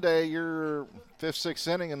Sunday, you're 5th, 6th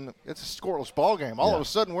inning, and it's a scoreless ball game. All of a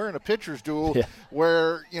sudden we're in a pitcher's duel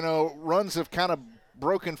where, runs have kind of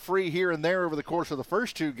broken free here and there over the course of the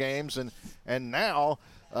first 2 games, and now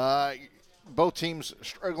both teams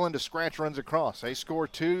struggling to scratch runs across. They score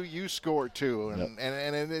 2, you score 2,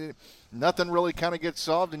 and nothing really kind of gets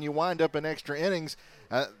solved, and you wind up in extra innings.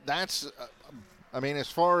 That's, as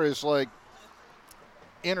far as like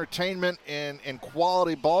entertainment and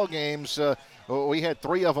quality ball games, we had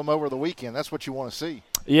 3 of them over the weekend. That's what you want to see.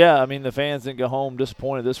 Yeah, the fans didn't go home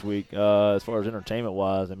disappointed this week as far as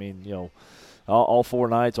entertainment-wise. All 4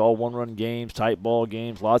 nights, all 1-run games, tight ball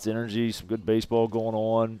games, lots of energy, some good baseball going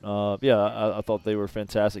on. I thought they were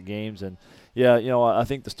fantastic games. And, I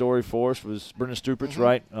think the story for us was Brendan Stupich's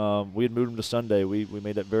right. We had moved him to Sunday. We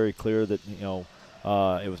made that very clear that,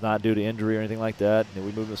 it was not due to injury or anything like that. And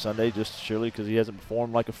we moved him to Sunday just surely because he hasn't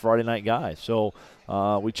performed like a Friday night guy. So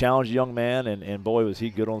we challenged the young man, and boy, was he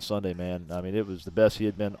good on Sunday, man. It was the best he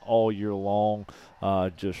had been all year long.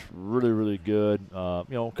 Just really, really good. A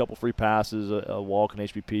couple free passes, a walk, and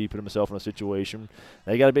HBP, put himself in a situation.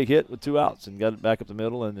 They got a big hit with 2 outs and got it back up the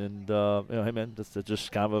middle. And hey, man, that's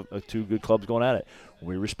just kind of a 2 good clubs going at it.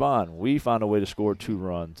 We respond. We find a way to score 2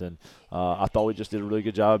 runs. And I thought we just did a really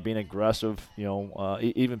good job of being aggressive.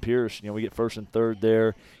 Even Pierce, we get 1st and 3rd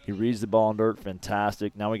there. He reads the ball in dirt,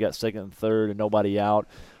 fantastic. Now we got 2nd and 3rd and nobody out.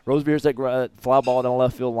 Rosebeer's that fly ball down the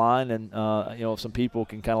left field line, and some people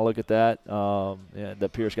can kind of look at that. That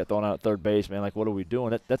Pierce got thrown out at 3rd base, man. Like, what are we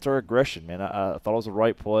doing? That's our aggression, man. I thought it was the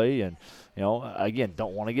right play, and again,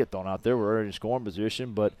 don't want to get thrown out there. We're already in scoring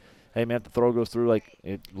position, but hey, man, if the throw goes through like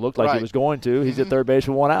it looked like it was going to, he's at 3rd base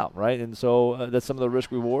with 1 out, right? And so that's some of the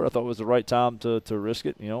risk reward. I thought it was the right time to risk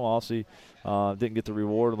it. Obviously didn't get the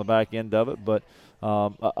reward on the back end of it, but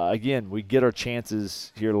again, we get our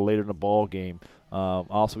chances here later in the ball game.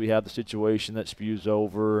 Also, we have the situation that spews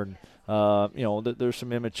over, and there's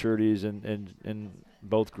some immaturities in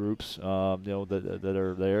both groups. That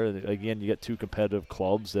are there. Again, you got 2 competitive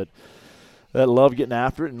clubs that love getting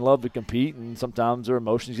after it and love to compete, and sometimes their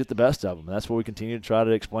emotions get the best of them. And that's what we continue to try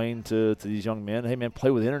to explain to these young men. Hey, man,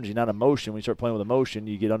 play with energy, not emotion. When you start playing with emotion,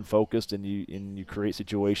 you get unfocused and you create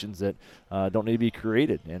situations that don't need to be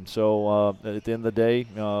created. And so at the end of the day,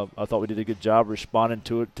 I thought we did a good job responding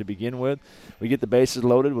to it to begin with. We get the bases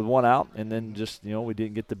loaded with 1 out, and then just, we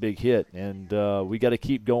didn't get the big hit. And we got to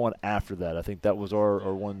keep going after that. I think that was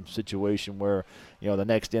our one situation where, the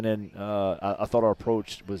next inning, I thought our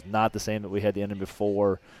approach was not the same that we had the inning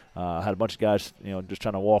before. I had a bunch of guys, just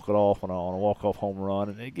trying to walk it off on a walk-off home run.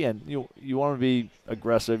 And, again, you want to be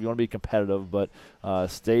aggressive. You want to be competitive, but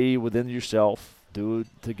stay within yourself. do it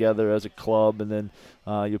together as a club, and then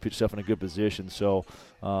you'll put yourself in a good position. So,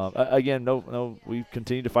 again, we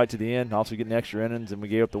continue to fight to the end. Also getting extra innings, and we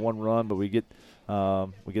gave up the one run, but we get a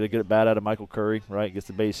good at bat out of Michael Curry, right? Gets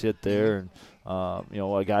the base hit there, and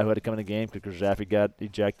a guy who had to come in the game because Zaffe got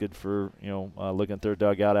ejected for looking at their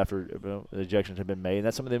dugout after the ejections had been made. And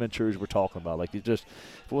that's some of the immaturities we're talking about. Like, if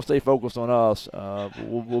we'll stay focused on us,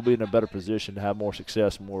 we'll be in a better position to have more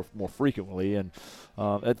success more frequently. And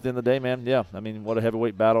at the end of the day, man, yeah, I mean, what a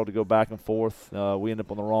heavyweight battle to go back and forth. We end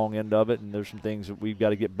up on the wrong end of it, and there's some things that we've got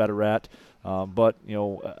to get better at. But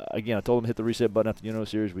again, I told them to hit the reset button after the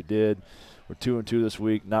series. We did. We're 2-2 this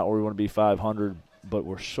week. Not where we want to be 500, but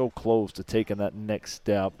we're so close to taking that next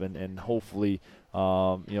step, and hopefully,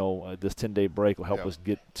 this 10-day break will help us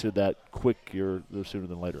get to that quicker sooner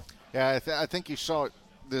than later. Yeah, I think you saw it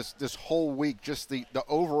this whole week, just the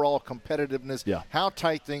overall competitiveness, how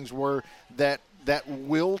tight things were, that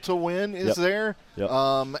will to win is there,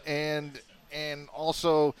 and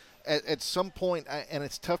also at some point, and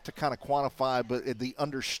it's tough to kind of quantify, but the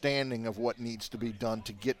understanding of what needs to be done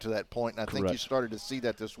to get to that point. And I think you started to see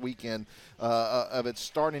that this weekend of it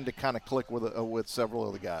starting to kind of click with several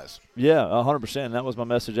of the guys. Yeah, 100%. And that was my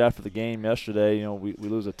message after the game yesterday. We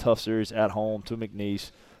lose a tough series at home to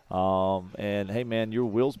McNeese. And, hey, man, your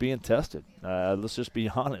will's being tested. Let's just be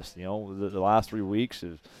honest. The last 3 weeks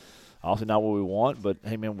is obviously not what we want, but,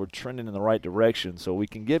 hey, man, we're trending in the right direction. So we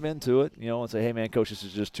can give into it, and say, hey, man, coach, this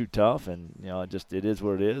is just too tough, and, it is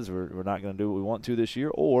what it is. We're not going to do what we want to this year,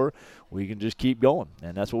 or we can just keep going.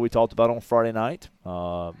 And that's what we talked about on Friday night.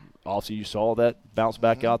 Also, you saw that bounce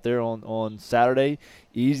back out there on Saturday.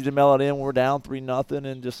 Easy to mail it in when we're down 3-0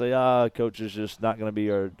 and just say, coach is just not going to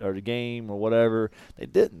be our game or whatever. They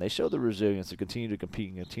didn't. They showed the resilience to continue to compete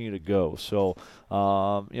and continue to go. So,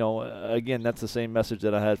 again, that's the same message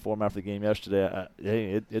that I had for them after the game yesterday.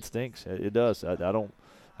 It stinks. It does. I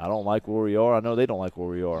don't like where we are. I know they don't like where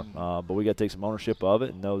we are. But we got to take some ownership of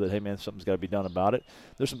it and know that, hey, man, something's got to be done about it.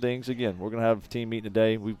 There's some things, again, we're going to have a team meeting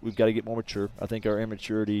today. We've got to get more mature. I think our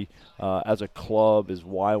immaturity as a club is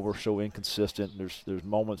why we're so inconsistent. There's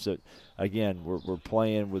moments that, again, we're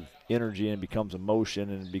playing with energy and it becomes emotion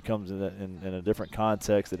and it becomes in a different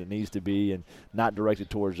context that it needs to be and not directed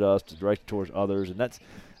towards us, but directed towards others. And that's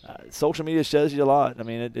social media says you a lot. I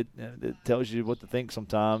mean, it tells you what to think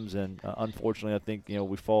sometimes, and unfortunately, I think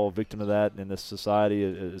we fall victim to that in this society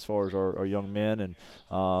as far as our young men. And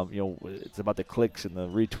it's about the clicks and the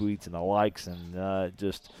retweets and the likes, and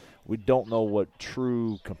we don't know what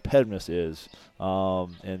true competitiveness is,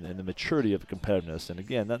 and the maturity of competitiveness. And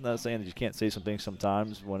again, that's not saying that you can't say some things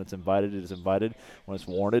sometimes. When it's invited, it is invited. When it's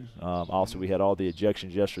warranted. Also, we had all the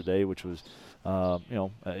ejections yesterday, which was.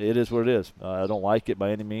 It is what it is. I don't like it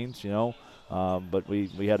by any means, but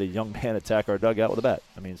we had a young man attack our dugout with a bat.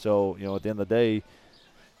 I mean, so, at the end of the day,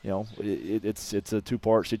 it's a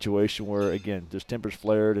two-part situation where, again, there's tempers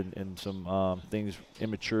flared and some things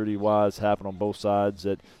immaturity-wise happen on both sides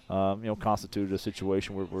that, constituted a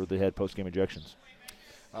situation where they had post-game ejections.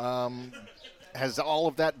 Has all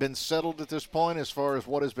of that been settled at this point as far as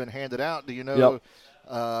what has been handed out? Do you know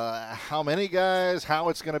how many guys, how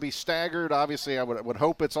it's going to be staggered? Obviously, I would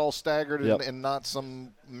hope it's all staggered and not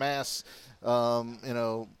some mass,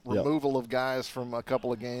 removal of guys from a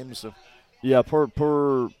couple of games. So. Yeah, per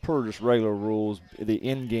just regular rules, the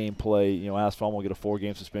in-game play, Asfalm will get a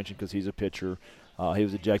 4-game suspension because he's a pitcher. He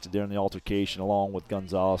was ejected there in the altercation along with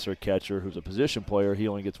Gonzalez, our catcher, who's a position player. He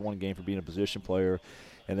only gets 1 game for being a position player.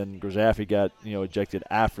 And then Zaffe got, ejected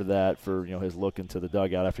after that for, his look into the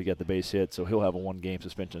dugout after he got the base hit. So he'll have a 1-game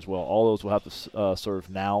suspension as well. All those will have to serve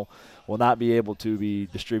now. Will not be able to be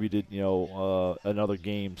distributed, another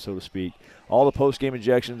game, so to speak. All the post-game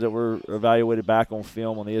ejections that were evaluated back on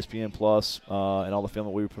film on the ESPN Plus and all the film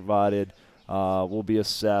that we provided will be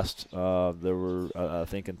assessed. There were, I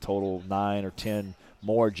think, in total 9 or 10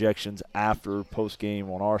 more ejections after post-game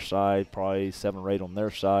on our side, probably 7 or 8 on their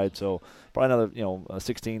side. So probably another,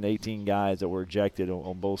 16 to 18 guys that were ejected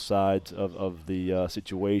on both sides of the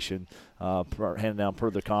situation, handed down per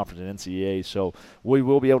the conference and NCAA. So we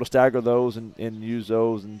will be able to stagger those and use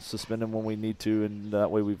those and suspend them when we need to, and that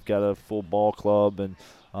way we've got a full ball club. And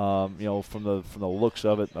from the looks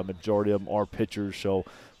of it, a majority of them are pitchers, so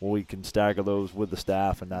we can stagger those with the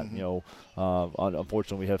staff, and that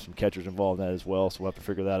unfortunately we have some catchers involved in that as well, so we'll have to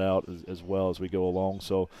figure that out as well as we go along.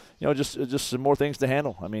 So just some more things to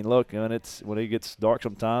handle. I mean, look, when it gets dark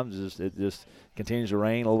sometimes, it just continues to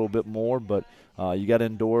rain a little bit more, but you got to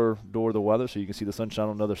endure the weather so you can see the sunshine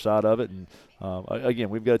on the other side of it. And again,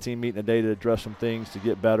 we've got a team meeting today to address some things to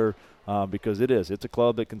get better, because it's a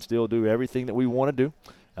club that can still do everything that we want to do.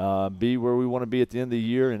 be where we want to be at the end of the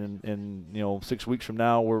year, and 6 weeks from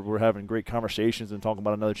now we're having great conversations and talking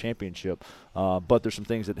about another championship. But there's some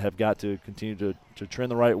things that have got to continue to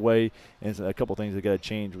trend the right way, and a couple things that got to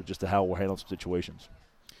change with just how we're handling some situations.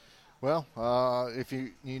 Well, if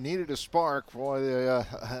you needed a spark, boy,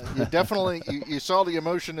 you definitely you saw the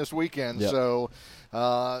emotion this weekend. Yep. So,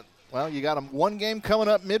 well, you got one game coming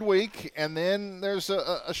up midweek, and then there's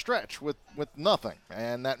a stretch with nothing,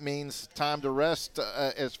 and that means time to rest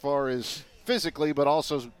as far as physically, but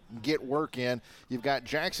also get work in. You've got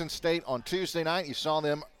Jackson State on Tuesday night. You saw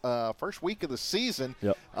them first week of the season,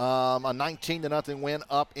 yep. A 19-0 win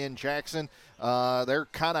up in Jackson. They're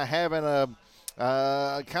kind of having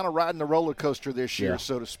kind of riding the roller coaster this year,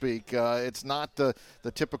 so to speak. It's not the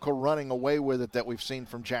typical running away with it that we've seen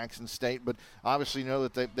from Jackson State, but obviously you know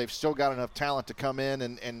that they've still got enough talent to come in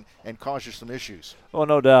and cause you some issues. Well,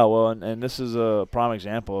 no doubt. Well, and this is a prime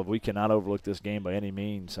example of we cannot overlook this game by any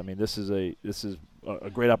means. I mean, this is a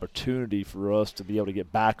great opportunity for us to be able to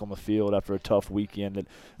get back on the field after a tough weekend. And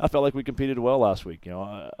I felt like we competed well last week.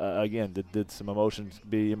 Again, did some emotions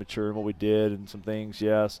be immature in what we did and some things,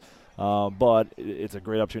 yes. But it's a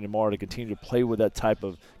great opportunity tomorrow to continue to play with that type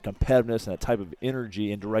of competitiveness and that type of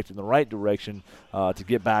energy and direct in the right direction to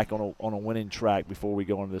get back on a winning track before we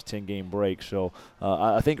go into this 10-game break. So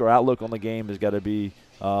I think our outlook on the game has got to be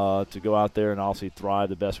to go out there and obviously thrive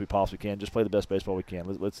the best we possibly can. Just play the best baseball we can.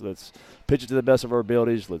 Let's pitch it to the best of our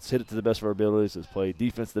abilities. Let's hit it to the best of our abilities. Let's play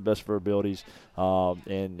defense to the best of our abilities.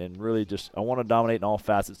 And really just I want to dominate in all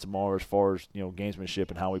facets tomorrow as far as gamesmanship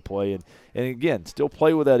and how we play. And again, still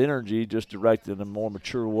play with that energy, just directed in a more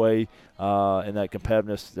mature way and that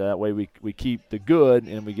competitiveness. That way we keep the good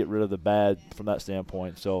and we get rid of the bad from that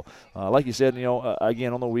standpoint. So like you said,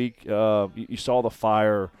 again on the week, you saw the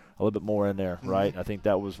fire a little bit more in there, right? I think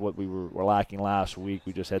that was what we were lacking last week.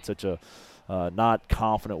 We just had such a not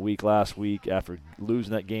confident week last week after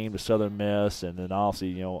losing that game to Southern Miss, and then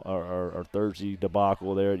obviously our Thursday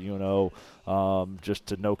debacle there at UNO, just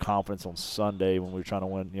to no confidence on Sunday when we were trying to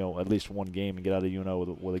win at least one game and get out of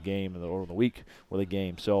UNO with a game, or the week with a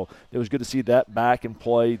game. So it was good to see that back in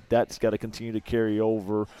play. That's got to continue to carry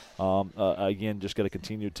over. Again, just got to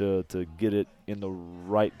continue to get it in the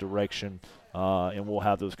right direction. And we'll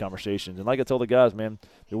have those conversations. And like I told the guys, man,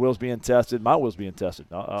 their will's being tested. My will's being tested.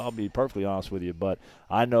 I'll be perfectly honest with you. But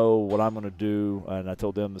I know what I'm going to do, and I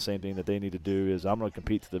told them the same thing that they need to do is I'm going to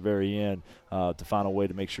compete to the very end to find a way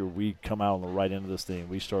to make sure we come out on the right end of this thing.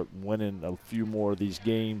 We start winning a few more of these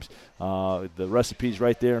games. The recipe's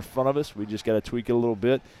right there in front of us. We just got to tweak it a little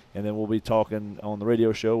bit, and then we'll be talking on the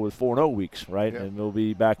radio show with 4-0 weeks, right? Yeah. And we'll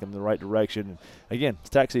be back in the right direction. And again, it's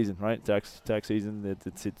tax season, right? Tax season.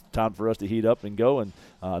 It's time for us to heat up and go, and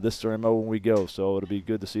this is our MO when we go. So it'll be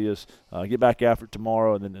good to see us get back after it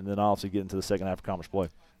tomorrow, and then obviously get into the second half of conference play.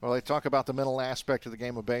 Well, they talk about the mental aspect of the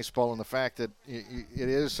game of baseball and the fact that it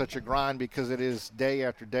is such a grind because it is day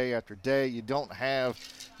after day after day. You don't have,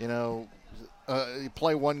 you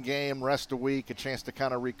play one game, rest a week, a chance to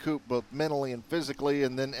kind of recoup both mentally and physically,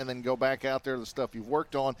 and then go back out there to the stuff you've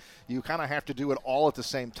worked on. You kind of have to do it all at the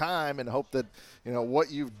same time and hope that what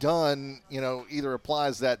you've done either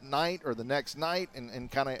applies that night or the next night and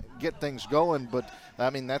kind of get things going. But I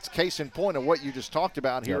mean, that's case in point of what you just talked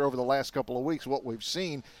about here over the last couple of weeks. What we've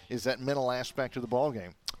seen is that mental aspect of the ball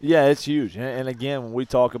game. Yeah, it's huge. And again, when we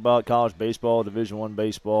talk about college baseball, Division I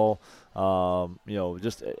baseball,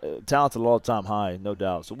 just talent's at an all-time high, no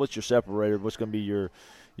doubt. So what's your separator? What's going to be your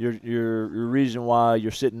reason why you're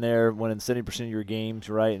sitting there winning 70% of your games,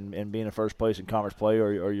 right, and being in first place in conference play,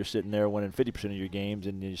 or you're sitting there winning 50% of your games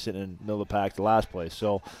and you're sitting in the middle of the pack to last place.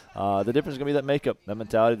 So the difference is going to be that makeup, that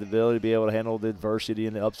mentality, the ability to be able to handle the adversity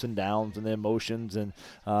and the ups and downs and the emotions and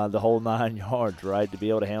the whole 9 yards, right, to be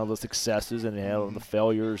able to handle the successes and handle the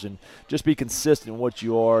failures and just be consistent in what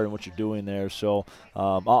you are and what you're doing there. So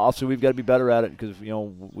also we've got to be better at it because,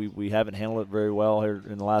 we haven't handled it very well here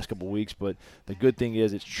in the last couple of weeks, but the good thing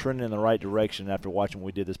is it's trending in the right direction after watching what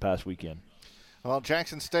we did this past weekend. Well,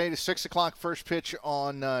 Jackson State is 6 o'clock first pitch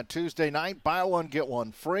on Tuesday night. Buy one, get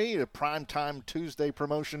one free. The primetime Tuesday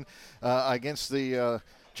promotion against the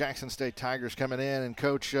Jackson State Tigers coming in. And,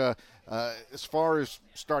 Coach, as far as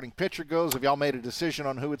starting pitcher goes, have y'all made a decision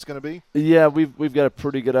on who it's going to be? Yeah, we've got a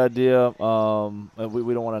pretty good idea. We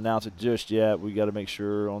don't want to announce it just yet. We got to make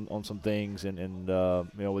sure on some things and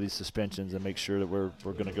with these suspensions and make sure that we're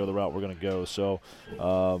going to go the route we're going to go. So,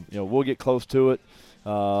 we'll get close to it.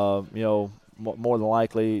 more than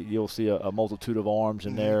likely you'll see a multitude of arms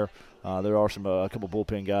in there. There are a couple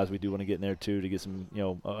bullpen guys we do want to get in there too to get some,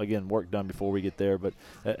 again, work done before we get there. But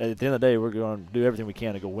at the end of the day, we're going to do everything we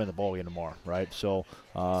can to go win the ball game tomorrow, right? So,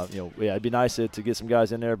 it'd be nice to get some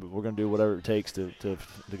guys in there, but we're going to do whatever it takes to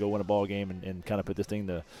go win a ball game and kind of put this thing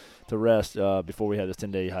to rest before we have this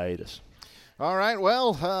 10-day hiatus. All right,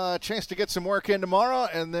 well, a chance to get some work in tomorrow,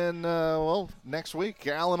 and then, next week,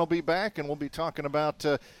 Alan will be back, and we'll be talking about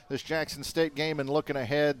this Jackson State game and looking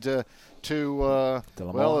ahead to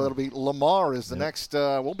it'll be Lamar is the next.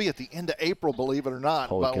 We'll be at the end of April, believe it or not.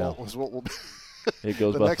 Holy cow. What we'll be. It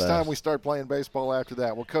goes the by next fast. time we start playing baseball after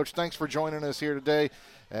that. Well, Coach, thanks for joining us here today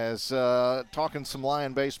as talking some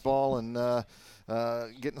Lion baseball and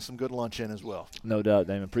getting some good lunch in as well. No doubt,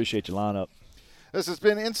 Damon. Appreciate your lineup. This has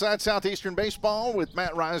been Inside Southeastern Baseball with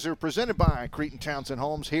Matt Reiser, presented by Cretin Townsend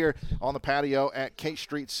Homes here on the patio at K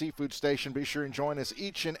Street Seafood Station. Be sure and join us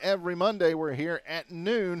each and every Monday. We're here at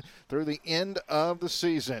noon through the end of the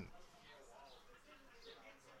season.